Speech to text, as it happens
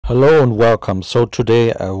Hello and welcome. So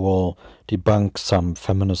today I will debunk some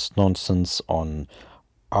feminist nonsense on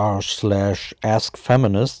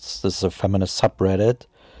r/AskFeminists. This is a feminist subreddit.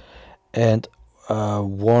 And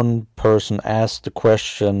one person asked the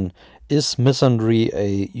question, is misandry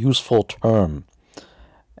a useful term?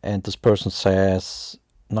 And this person says,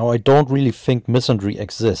 now I don't really think misandry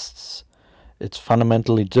exists. It's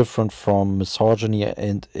fundamentally different from misogyny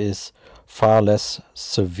and is far less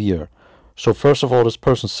severe. So first of all, this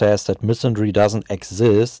person says that misandry doesn't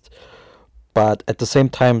exist, but at the same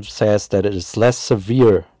time says that it is less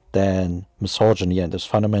severe than misogyny and is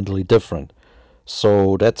fundamentally different.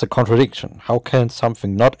 So that's a contradiction. How can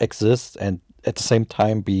something not exist and at the same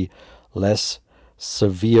time be less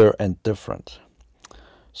severe and different?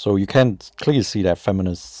 So you can clearly see that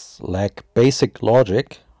feminists lack basic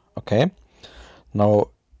logic. Okay. Now,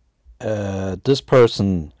 this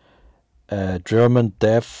person, German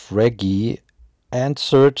Dev Reggie,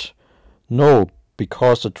 answered no,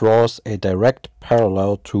 because it draws a direct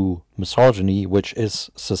parallel to misogyny, which is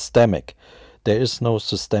systemic. There is no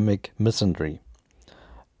systemic misandry.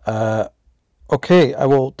 Okay, I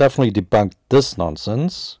will definitely debunk this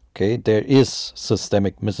nonsense. Okay, there is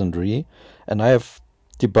systemic misandry, and I have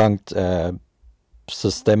debunked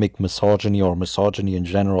systemic misogyny or misogyny in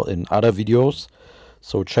general in other videos,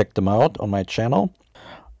 so check them out on my channel.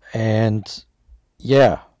 And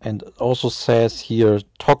yeah, and also says here,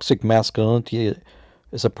 toxic masculinity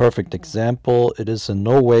is a perfect example. It is in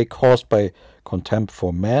no way caused by contempt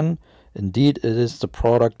for men. Indeed, it is the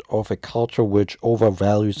product of a culture which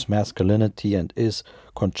overvalues masculinity and is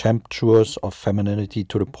contemptuous of femininity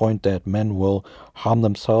to the point that men will harm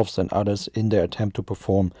themselves and others in their attempt to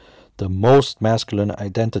perform the most masculine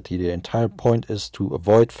identity. The entire point is to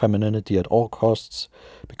avoid femininity at all costs,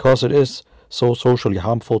 because it is so socially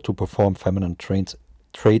harmful to perform feminine traits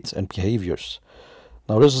and behaviors.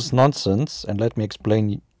 Now this is nonsense, and let me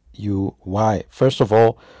explain you why. First of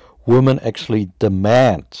all, women actually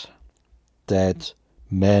demand that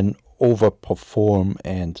men overperform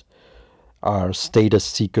and are status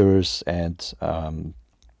seekers and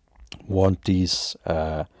want these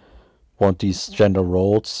gender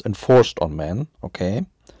roles enforced on men. Okay,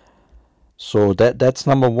 so that's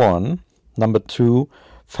number one. Number two,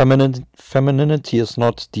 femininity is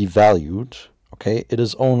not devalued. Okay, it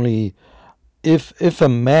is only if a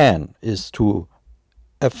man is too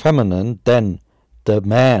effeminate, then the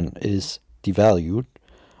man is devalued.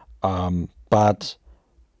 But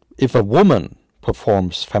if a woman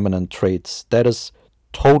performs feminine traits, that is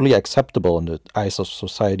totally acceptable in the eyes of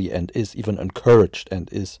society and is even encouraged and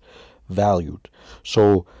is valued.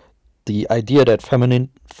 So the idea that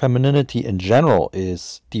femininity in general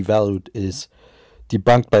is devalued is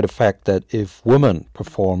debunked by the fact that if women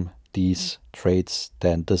perform these traits,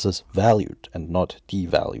 then this is valued and not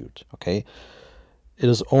devalued. Okay, it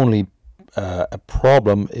is only a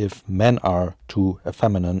problem if men are too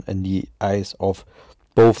effeminate in the eyes of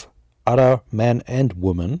both other men and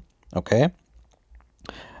women. Okay,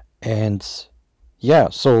 and yeah,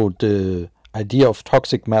 so the idea of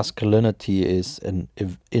toxic masculinity is an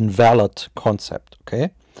invalid concept.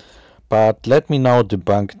 Okay, but let me now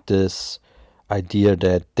debunk this idea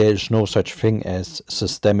that there is no such thing as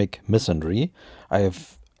systemic misandry. I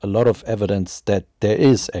have a lot of evidence that there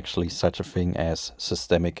is actually such a thing as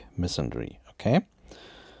systemic misandry. Okay,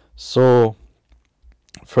 so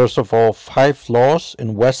first of all, 5 laws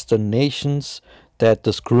in Western nations that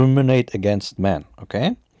discriminate against men.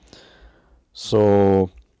 Okay,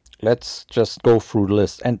 so let's just go through the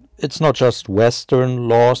list. And it's not just Western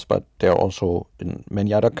laws, but they're also in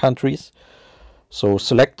many other countries. So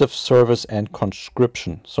selective service and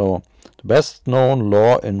conscription. So the best known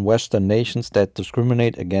law in Western nations that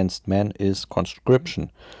discriminate against men is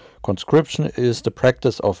conscription. Conscription is the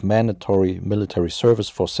practice of mandatory military service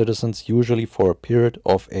for citizens, usually for a period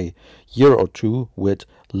of a year or two, with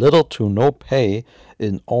little to no pay.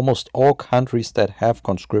 In almost all countries that have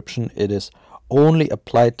conscription, it is only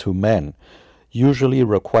applied to men, usually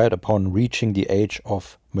required upon reaching the age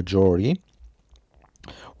of majority.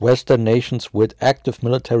 Western nations with active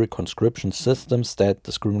military conscription systems that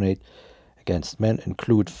discriminate against men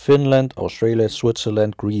include Finland, Australia,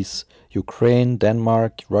 Switzerland, Greece, Ukraine,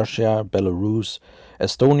 Denmark, Russia, Belarus,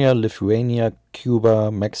 Estonia, Lithuania, Cuba,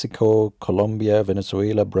 Mexico, Colombia,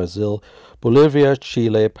 Venezuela, Brazil, Bolivia,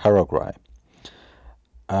 Chile, Paraguay.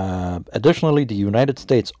 Additionally, the United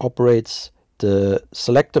States operates the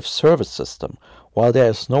selective service system. While there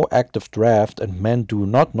is no active draft and men do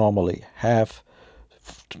not normally have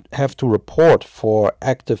to report for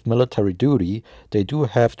active military duty, they do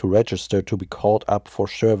have to register to be called up for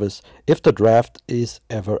service if the draft is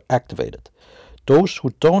ever activated. Those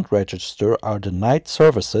who don't register are denied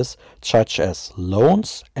services such as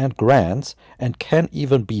loans and grants, and can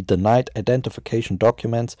even be denied identification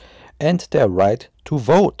documents and their right to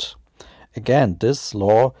vote. Again, this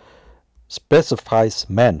law specifies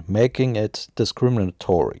men, making it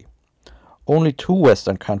discriminatory. Only two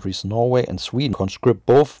Western countries, Norway and Sweden, conscript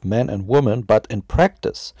both men and women, but in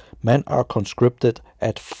practice, men are conscripted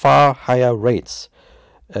at far higher rates,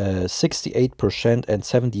 68% and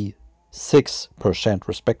 76%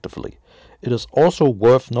 respectively. It is also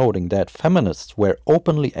worth noting that feminists were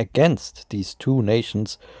openly against these two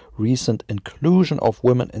nations' recent inclusion of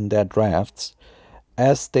women in their drafts,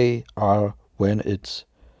 as they are when it's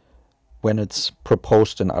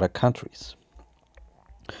proposed in other countries.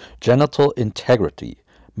 Genital integrity.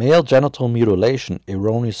 Male genital mutilation,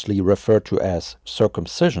 erroneously referred to as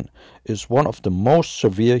circumcision, is one of the most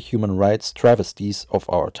severe human rights travesties of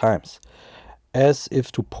our times. As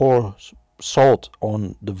if to pour salt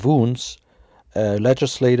on the wounds,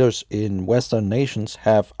 legislators in Western nations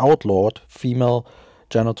have outlawed female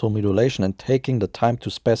genital mutilation and taking the time to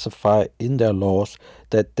specify in their laws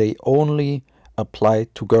that they only apply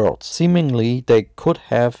to girls. Seemingly, they could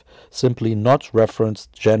have simply not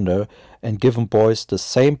referenced gender and given boys the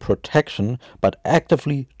same protection, but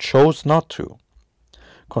actively chose not to.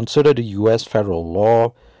 Consider the US federal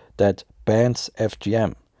law that bans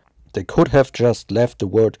FGM. They could have just left the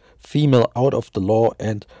word female out of the law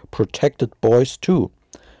and protected boys too,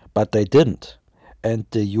 but they didn't. And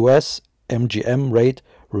the US MGM rate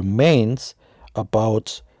remains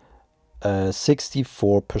about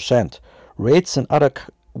 64%. Rates in other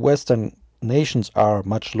Western nations are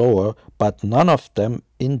much lower, but none of them,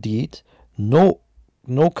 indeed, no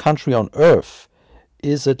country on earth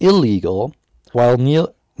is it illegal, while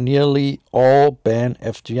nearly all ban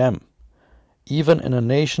FGM. Even in a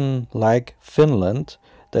nation like Finland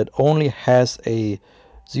that only has a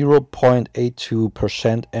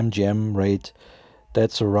 0.82% MGM rate,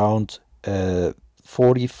 that's around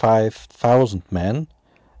 45,000 men,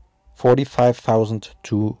 45,000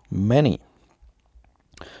 too many.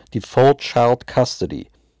 Default child custody.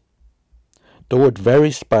 Though it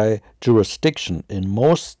varies by jurisdiction, in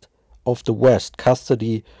most of the West,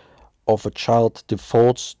 custody of a child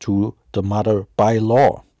defaults to the mother by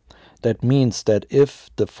law. That means that if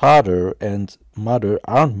the father and mother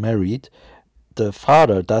aren't married, the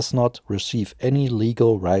father does not receive any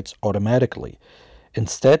legal rights automatically.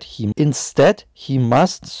 Instead, he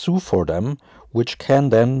must sue for them, which can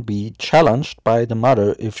then be challenged by the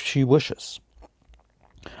mother if she wishes.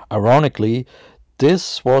 Ironically,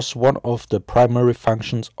 this was one of the primary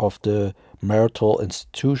functions of the marital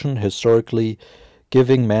institution, historically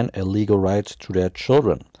giving men a legal right to their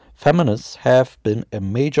children. Feminists have been a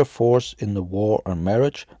major force in the war on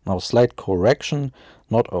marriage. Now, slight correction,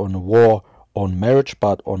 not on a war on marriage,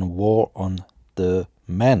 but on a war on the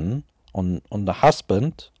man, on the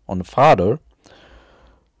husband, on the father.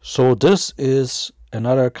 So this is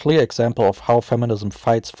another clear example of how feminism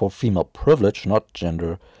fights for female privilege, not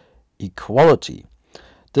gender equality.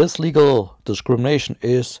 This legal discrimination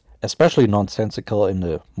is especially nonsensical in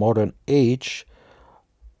the modern age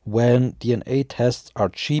when DNA tests are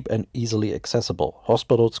cheap and easily accessible.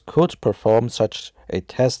 Hospitals could perform such a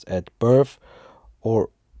test at birth or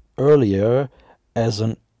earlier as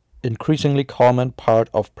an increasingly common part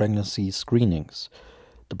of pregnancy screenings.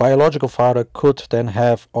 The biological father could then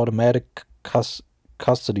have automatic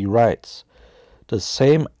custody rights, the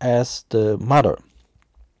same as the mother.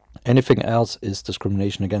 Anything else is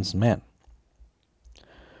discrimination against men.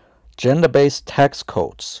 Gender-based tax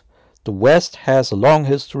codes. The West has a long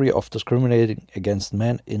history of discriminating against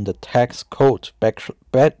men in the tax code,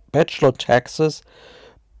 bachelor taxes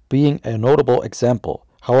being a notable example.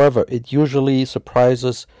 However, it usually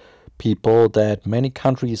surprises people that many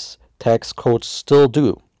countries' tax codes still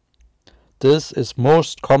do. This is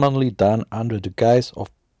most commonly done under the guise of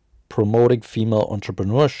promoting female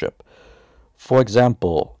entrepreneurship. For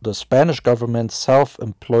example, the Spanish government's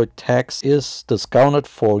self-employed tax is discounted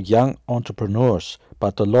for young entrepreneurs,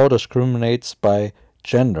 but the law discriminates by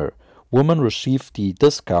gender. Women receive the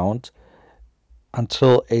discount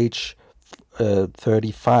until age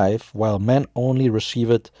 35, while men only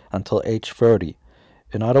receive it until age 30.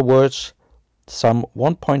 In other words, some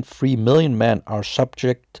 1.3 million men are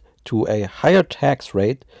subject to a higher tax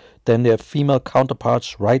rate than their female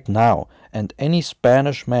counterparts right now, and any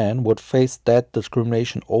Spanish man would face that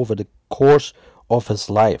discrimination over the course of his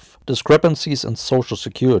life. Discrepancies in Social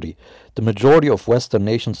Security. The majority of Western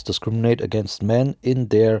nations discriminate against men in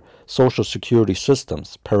their Social Security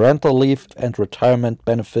systems, parental leave and retirement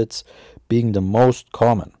benefits being the most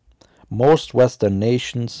common. Most Western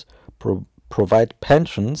nations provide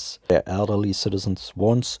pensions to their elderly citizens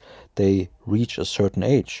once they reach a certain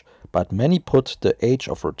age, but many put the age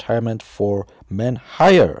of retirement for men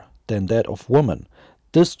higher than that of women.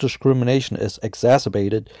 This discrimination is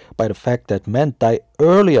exacerbated by the fact that men die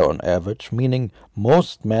earlier on average, meaning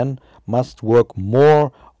most men must work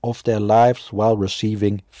more of their lives while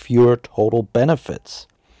receiving fewer total benefits.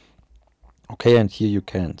 Okay, and here you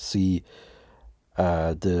can see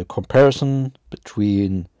the comparison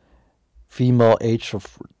between female age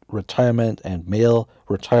of retirement and male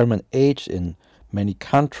retirement age in many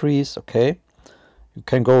countries. Okay, you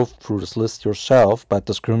can go through this list yourself, but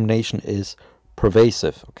discrimination is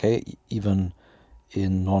pervasive, okay, even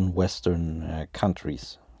in non-Western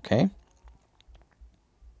countries. Okay,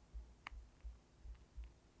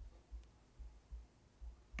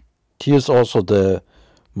 here's also the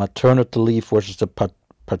maternity leave versus the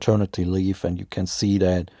paternity leave, and you can see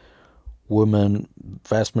that women,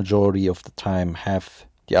 vast majority of the time, have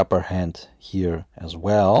the upper hand here as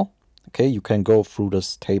well. Okay, you can go through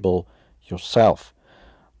this table yourself.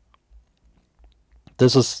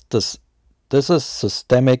 This is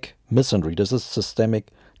systemic misandry. This is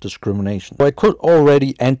systemic discrimination. So I could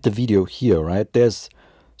already end the video here, right? There's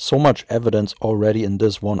so much evidence already in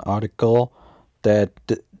this one article that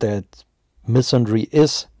misandry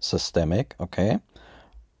is systemic, okay?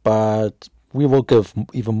 But we will give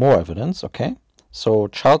even more evidence, okay? So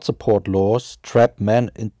child support laws trap men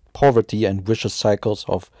in poverty and vicious cycles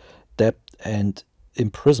of debt and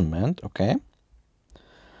imprisonment, okay?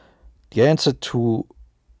 The answer to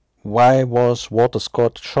why was Walter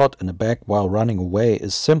Scott shot in the back while running away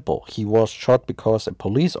is simple. He was shot because a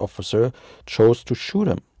police officer chose to shoot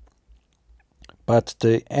him. But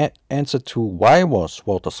the answer to why was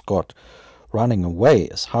Walter Scott running away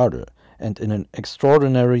is harder. And in an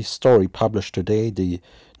extraordinary story published today, the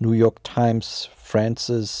New York Times'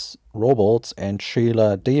 Francis Robles and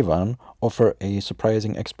Sheila Devan offer a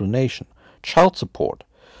surprising explanation. Child support.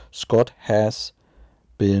 Scott has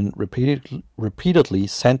been repeatedly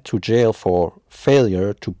sent to jail for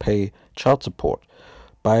failure to pay child support.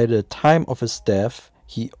 By the time of his death,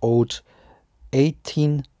 he owed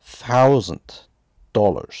 $18,000.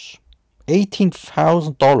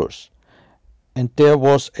 $18,000. And there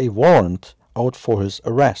was a warrant out for his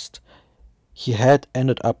arrest. He had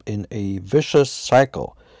ended up in a vicious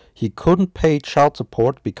cycle. He couldn't pay child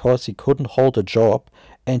support because he couldn't hold a job,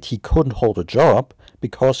 and he couldn't hold a job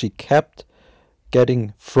because he kept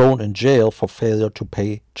getting thrown in jail for failure to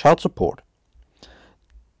pay child support.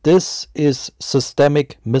 This is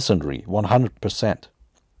systemic misandry, 100%.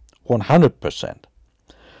 100%.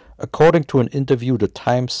 According to an interview the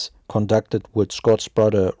Times conducted with Scott's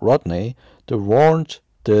brother Rodney, the warrant,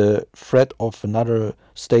 the threat of another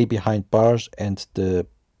stay behind bars, and the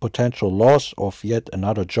potential loss of yet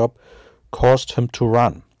another job caused him to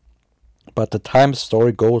run. But the Times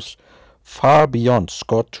story goes far beyond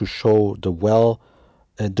Scott to show the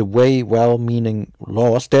way well-meaning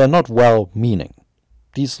laws. They are not well-meaning.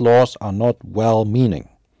 These laws are not well-meaning.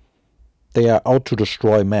 They are out to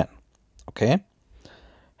destroy men. Okay?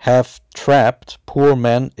 Have trapped poor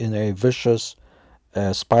men in a vicious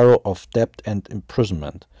spiral of debt and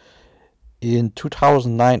imprisonment. In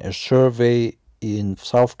 2009, a survey in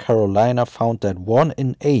South Carolina found that 1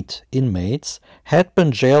 in 8 inmates had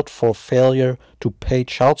been jailed for failure to pay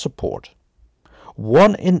child support.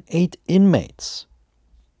 1 in 8 inmates.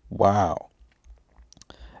 Wow.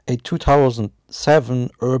 A 2007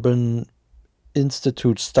 Urban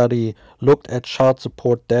Institute study looked at child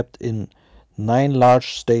support debt in 9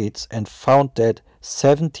 large states and found that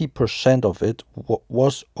 70% of it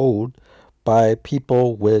was owed by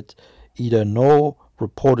people with either no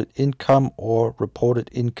reported income or reported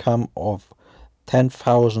income of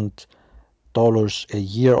 $10,000 a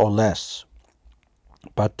year or less.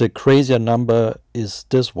 But the crazier number is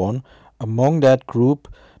this one. Among that group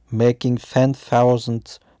making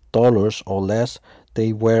 $10,000 or less,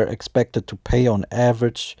 they were expected to pay on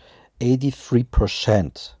average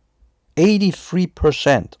 83%.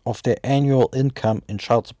 83% of their annual income in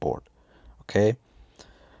child support. Okay?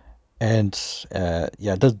 And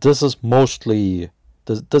yeah, this is mostly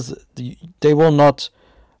they will not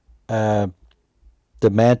demand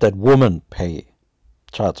that women pay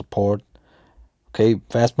child support. Okay,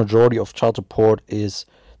 vast majority of child support is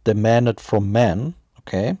demanded from men.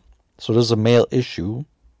 Okay, so this is a male issue.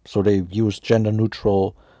 So they use gender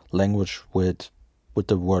neutral language with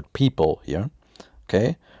the word people here.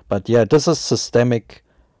 Okay, but yeah, this is systemic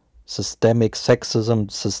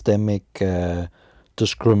sexism, systemic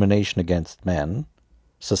discrimination against men,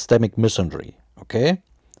 systemic misandry. Okay,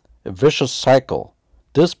 a vicious cycle.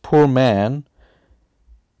 This poor man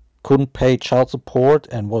couldn't pay child support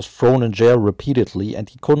and was thrown in jail repeatedly, and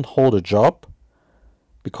he couldn't hold a job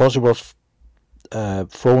because he was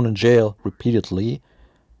thrown in jail repeatedly,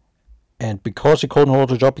 and because he couldn't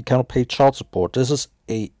hold a job, he cannot pay child support. This is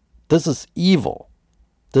evil.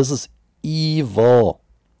 This is evil.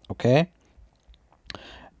 Okay?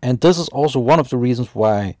 And this is also one of the reasons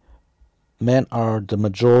why men are the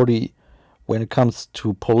majority when it comes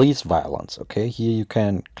to police violence. Okay? Here you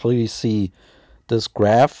can clearly see this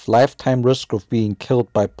graph, lifetime risk of being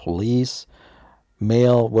killed by police,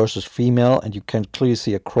 male versus female, and you can clearly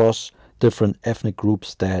see across different ethnic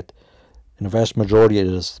groups that in the vast majority it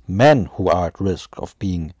is men who are at risk of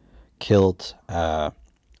being killed by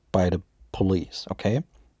the police. Okay?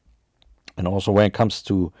 And also when it comes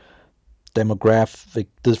to demographic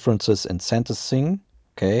differences in sentencing,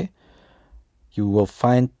 okay, you will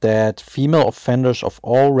find that female offenders of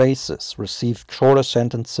all races receive shorter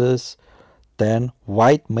sentences than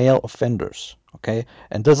white male offenders, okay,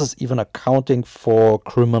 and this is even accounting for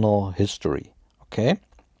criminal history, okay.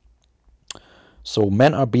 So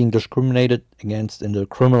men are being discriminated against in the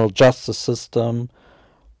criminal justice system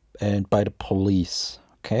and by the police,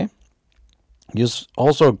 okay. There's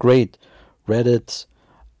also a great Reddit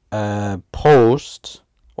post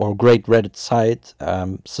or great Reddit site,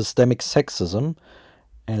 Systemic Sexism,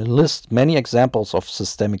 and it lists many examples of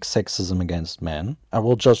systemic sexism against men. I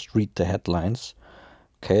will just read the headlines.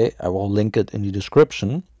 Okay, I will link it in the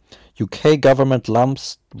description. UK government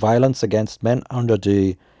lumps violence against men under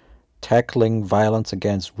the Tackling Violence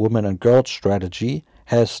Against Women and Girls strategy,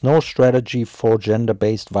 has no strategy for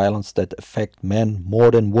gender-based violence that affect men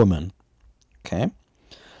more than women. Okay.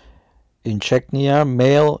 In Czechia,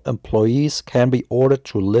 male employees can be ordered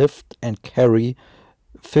to lift and carry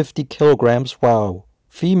 50 kilograms, while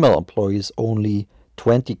female employees only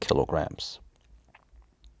 20 kilograms.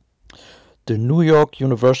 The New York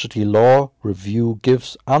University Law Review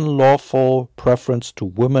gives unlawful preference to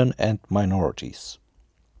women and minorities.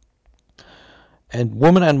 And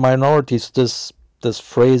women and minorities, this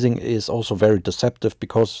phrasing is also very deceptive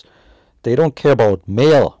because they don't care about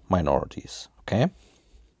male minorities, okay?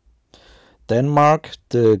 Denmark,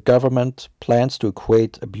 the government plans to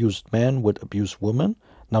equate abused men with abused women.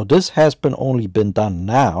 Now, this has only been done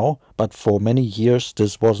now, but for many years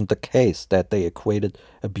this wasn't the case, that they equated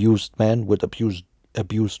abused men with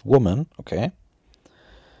abused women, okay?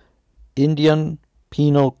 Indian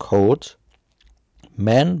Penal Code,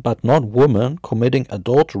 men but not women committing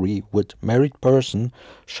adultery with married person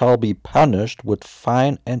shall be punished with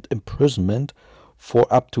fine and imprisonment for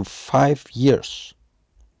up to 5 years.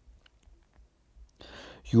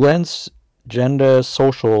 UN's Gender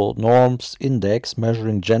Social Norms Index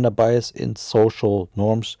measuring gender bias in social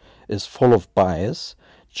norms is full of bias.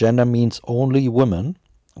 Gender means only women.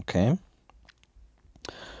 Okay.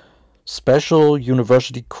 Special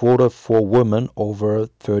university quota for women over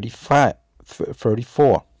 34.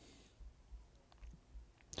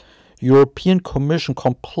 European Commission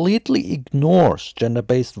completely ignores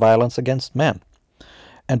gender-based violence against men.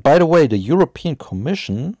 And by the way, the European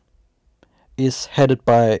Commission is headed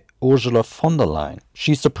by Ursula von der Leyen.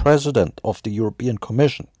 She's the president of the European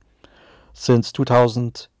Commission since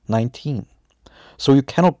 2019. So you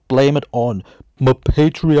cannot blame it on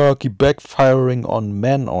patriarchy backfiring on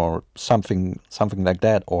men or something like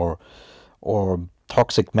that, or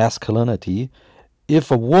toxic masculinity.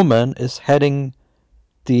 If a woman is heading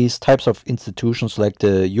these types of institutions like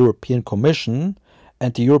the European Commission,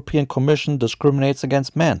 and the European Commission discriminates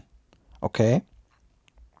against men, okay?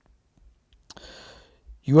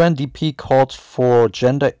 UNDP calls for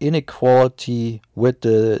gender inequality with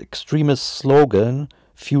the extremist slogan,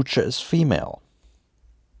 "Future is female."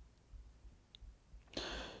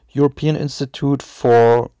 European Institute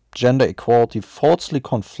for Gender Equality falsely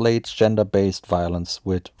conflates gender-based violence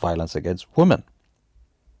with violence against women.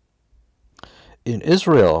 In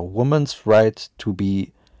Israel, women's right to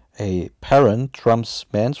be a parent trumps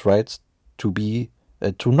men's rights to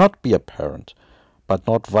not be a parent, but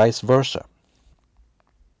not vice versa.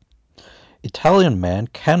 Italian men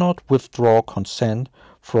cannot withdraw consent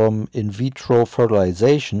from in vitro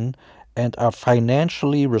fertilization and are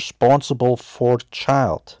financially responsible for the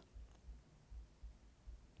child.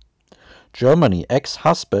 Germany,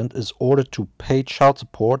 ex-husband is ordered to pay child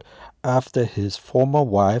support after his former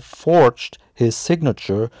wife forged his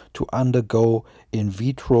signature to undergo in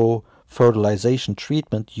vitro fertilization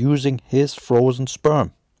treatment using his frozen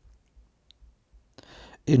sperm.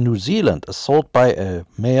 In New Zealand, assault by a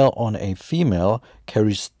male on a female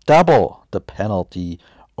carries double the penalty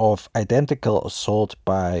of identical assault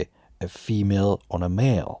by a female on a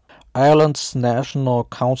male. Ireland's National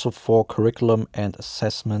Council for Curriculum and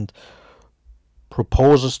Assessment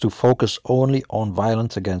proposes to focus only on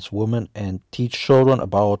violence against women and teach children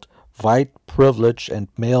about white privilege and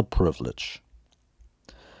male privilege.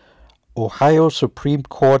 Ohio Supreme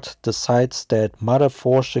Court decides that mother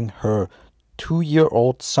forcing her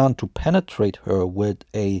 2-year-old son to penetrate her with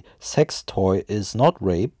a sex toy is not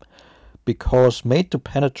rape because made to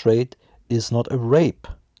penetrate is not a rape.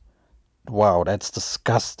 Wow, that's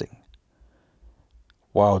disgusting.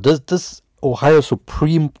 Wow, this Ohio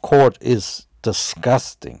Supreme Court is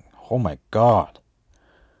disgusting. Oh my God.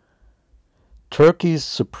 Turkey's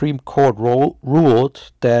Supreme Court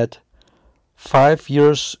ruled that 5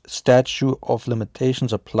 years statute of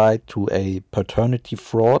limitations applied to a paternity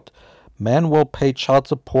fraud. Man will pay child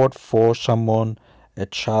support for a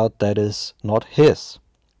child that is not his.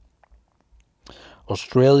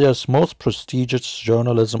 Australia's most prestigious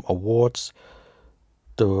journalism awards,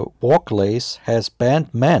 the Walklays, has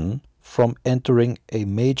banned men from entering a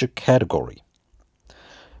major category.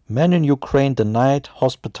 Men in Ukraine denied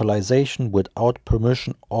hospitalization without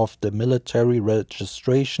permission of the Military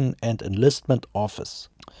Registration and Enlistment Office.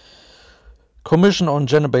 Commission on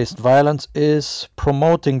Gender-Based Violence is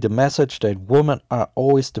promoting the message that women are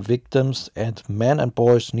always the victims and men and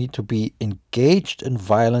boys need to be engaged in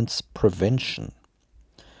violence prevention.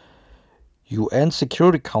 UN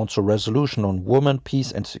Security Council resolution on women,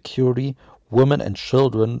 peace and security. Women and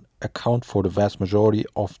children account for the vast majority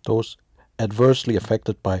of those adversely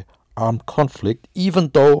affected by armed conflict, even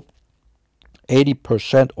though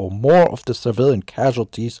 80% or more of the civilian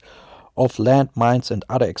casualties of landmines and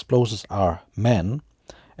other explosives are men,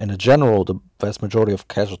 and in general the vast majority of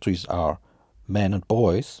casualties are men and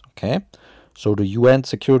boys. Okay, so the UN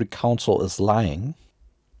Security Council is lying.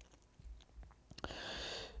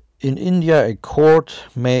 In India, a court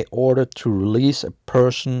may order to release a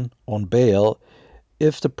person on bail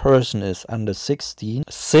if the person is under 16,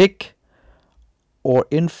 sick or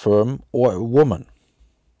infirm, or a woman.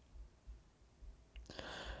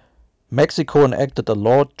 Mexico enacted a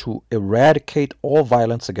law to eradicate all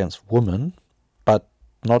violence against women, but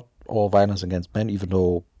not all violence against men, even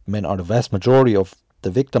though men are the vast majority of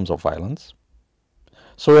the victims of violence.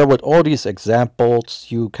 So yeah, with all these examples,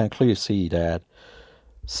 you can clearly see that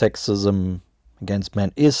sexism against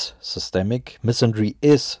men is systemic. Misandry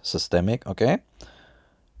is systemic, okay?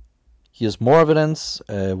 Here's more evidence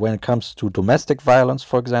when it comes to domestic violence,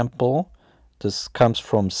 for example. This comes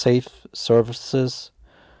from Safe Services,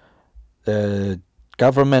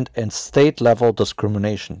 government and state level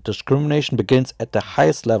discrimination. Discrimination begins at the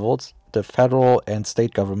highest levels, the federal and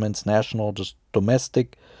state governments, national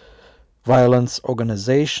domestic violence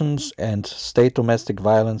organizations, and state domestic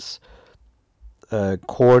violence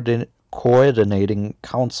coordinating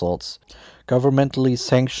councils. Governmentally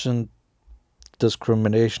sanctioned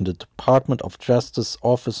discrimination. The Department of Justice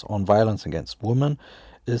Office on Violence Against Women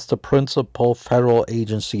is the principal federal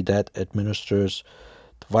agency that administers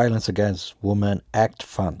the Violence Against Women Act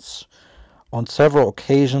funds. On several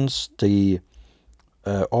occasions, the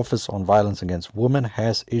Office on Violence Against Women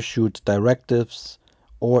has issued directives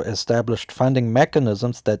or established funding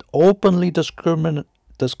mechanisms that openly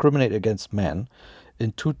discriminate against men.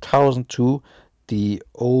 In 2002, the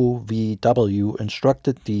OVW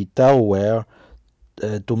instructed the Delaware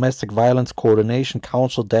Domestic Violence Coordination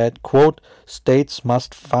Council that, quote, states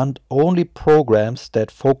must fund only programs that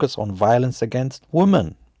focus on violence against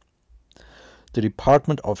women. The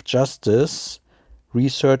Department of Justice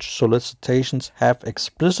research solicitations have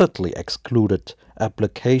explicitly excluded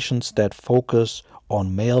applications that focus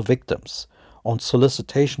on male victims. On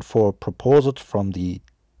solicitation for proposals from the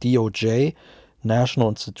DOJ, National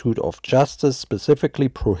Institute of Justice specifically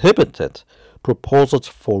prohibited proposals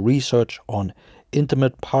for research on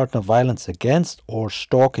intimate partner violence against or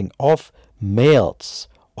stalking of males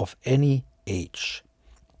of any age.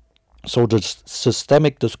 So the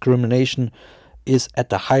systemic discrimination is at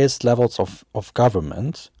the highest levels of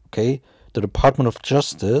government, okay? The Department of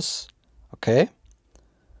Justice, okay?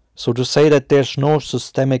 So to say that there's no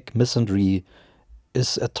systemic misandry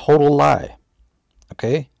is a total lie,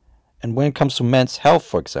 okay? And when it comes to men's health,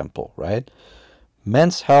 for example, right?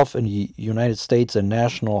 Men's health in the United States, a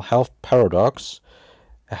national health paradox.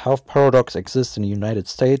 A health paradox exists in the United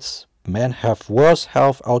States. Men have worse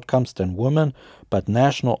health outcomes than women, but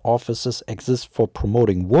national offices exist for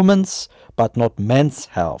promoting women's, but not men's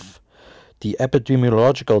health. The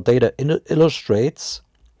epidemiological data illustrates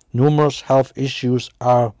numerous health issues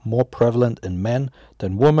are more prevalent in men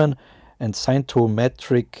than women, and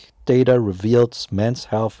scientometric data reveals men's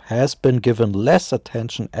health has been given less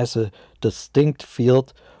attention as a distinct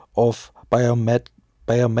field of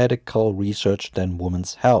biomedical research than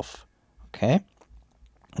women's health. Okay?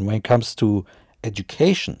 And when it comes to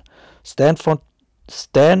education, Stanford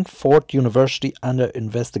University under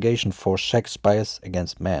investigation for sex bias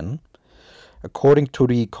against men. According to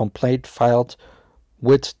the complaint filed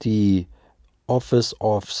with the Office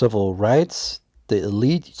of Civil Rights, the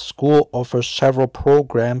elite school offers several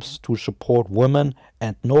programs to support women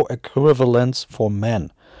and no equivalents for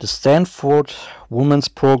men. The Stanford women's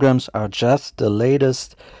programs are just the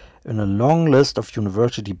latest in a long list of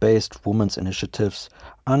university-based women's initiatives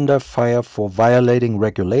under fire for violating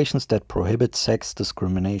regulations that prohibit sex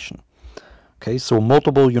discrimination. Okay, so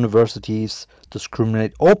multiple universities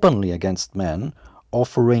discriminate openly against men,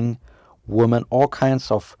 offering women all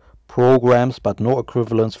kinds of programs but no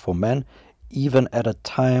equivalents for men, even at a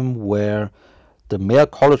time where the male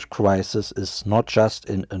college crisis is not just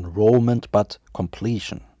in enrollment but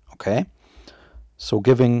completion. Okay, so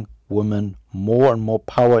giving women more and more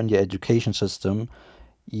power in the education system,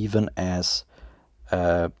 even as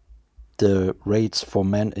the rates for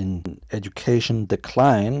men in education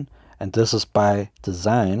decline, and this is by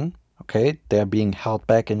design. Okay, they're being held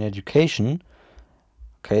back in education.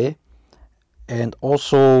 Okay, and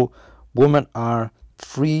also women are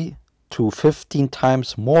 3 to 15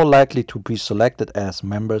 times more likely to be selected as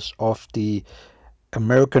members of the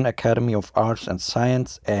American Academy of Arts and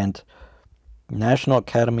Science and National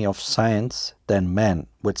Academy of Science than men,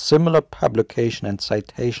 with similar publication and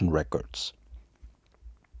citation records.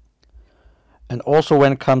 And also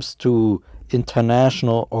when it comes to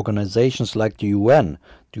international organizations like the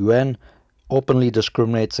UN openly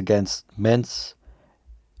discriminates against men's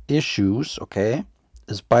issues, okay,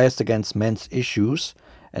 is biased against men's issues,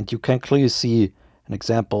 and you can clearly see an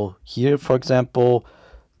example here. For example,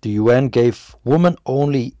 the UN gave women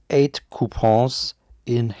only 8 coupons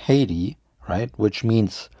in Haiti, right, which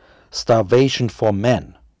means starvation for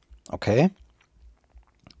men, okay?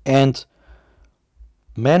 And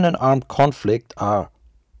men in armed conflict are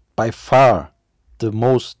by far the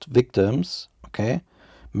most victims, okay?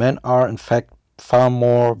 Men are in fact far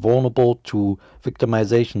more vulnerable to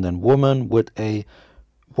victimization than women, with a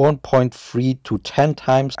 1.3 to 10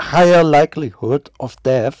 times higher likelihood of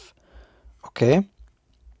death, okay?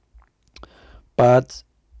 But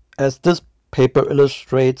as this paper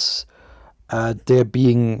illustrates, they're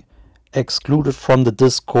being excluded from the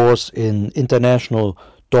discourse in international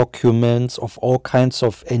documents of all kinds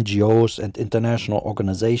of NGOs and international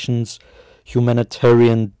organizations,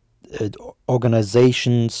 humanitarian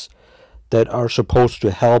organizations that are supposed to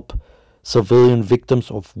help civilian victims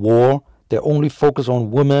of war. They only focus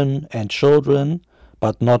on women and children,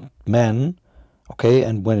 but not men. Okay,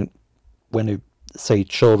 and when they say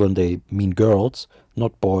children, they mean girls,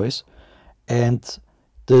 not boys. And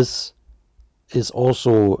this is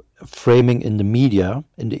also framing in the media,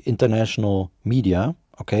 in the international media,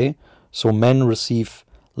 okay? So men receive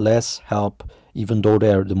less help, even though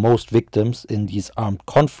they're the most victims in these armed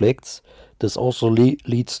conflicts. This also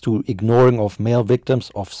leads to ignoring of male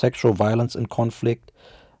victims of sexual violence in conflict,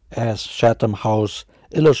 as Chatham House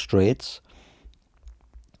illustrates.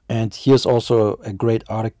 And here's also a great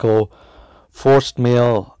article, Forced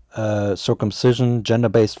Male Circumcision,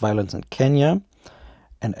 Gender-Based Violence in Kenya.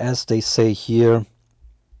 And as they say here,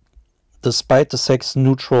 despite the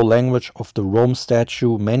sex-neutral language of the Rome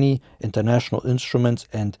Statute, many international instruments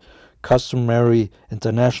and customary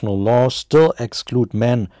international laws still exclude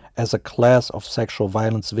men as a class of sexual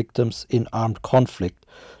violence victims in armed conflict.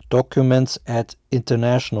 Documents at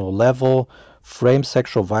international level frame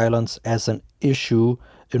sexual violence as an issue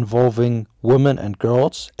involving women and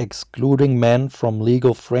girls, excluding men from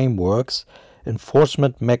legal frameworks,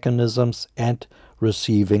 enforcement mechanisms, and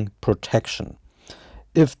receiving protection.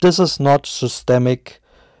 If this is not systemic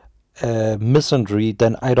misandry,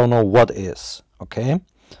 then I don't know what is, okay?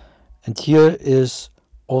 And here is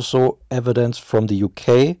also evidence from the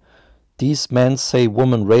UK. These men say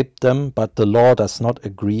women raped them, but the law does not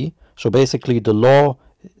agree. So basically the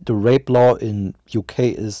rape law in UK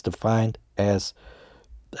is defined as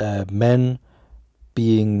men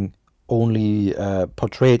being only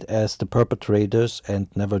portrayed as the perpetrators and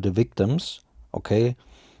never the victims, okay?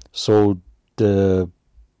 So the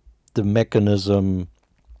mechanism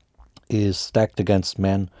is stacked against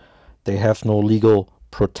men. They have no legal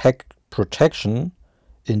protection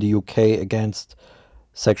in the UK against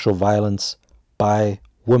sexual violence by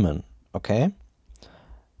women, okay?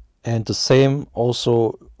 And the same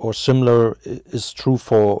also or similar is true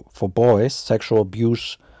for boys. Sexual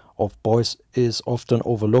abuse of boys is often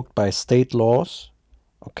overlooked by state laws,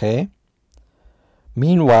 okay?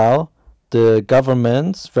 Meanwhile, the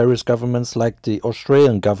governments, various governments like the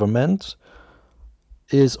Australian government,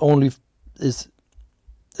 is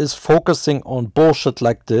focusing on bullshit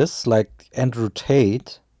like this, like Andrew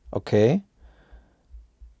Tate, okay?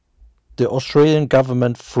 The Australian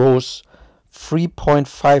government throws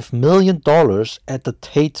 $3.5 million at the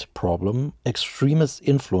Tate problem, extremist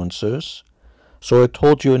influencers. So I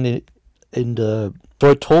told you in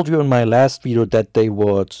my last video that they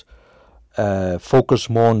would focus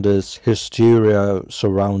more on this hysteria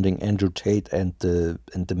surrounding Andrew Tate and the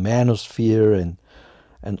manosphere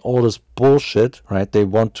and all this bullshit, right? They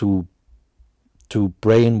want to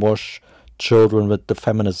brainwash children with the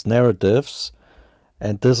feminist narratives,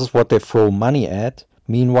 and this is what they throw money at.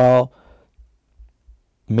 Meanwhile,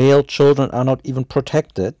 male children are not even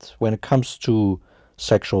protected when it comes to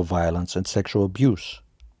sexual violence and sexual abuse.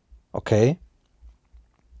 Okay?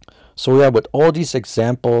 So yeah, with all these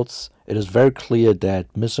examples, it is very clear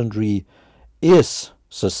that misandry is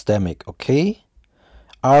systemic, okay?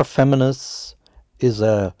 AskFeminists is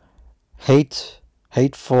a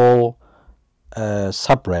hateful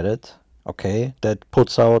subreddit, okay, that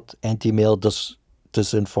puts out anti-male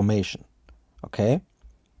disinformation, okay?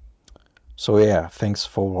 So yeah, thanks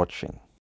for watching.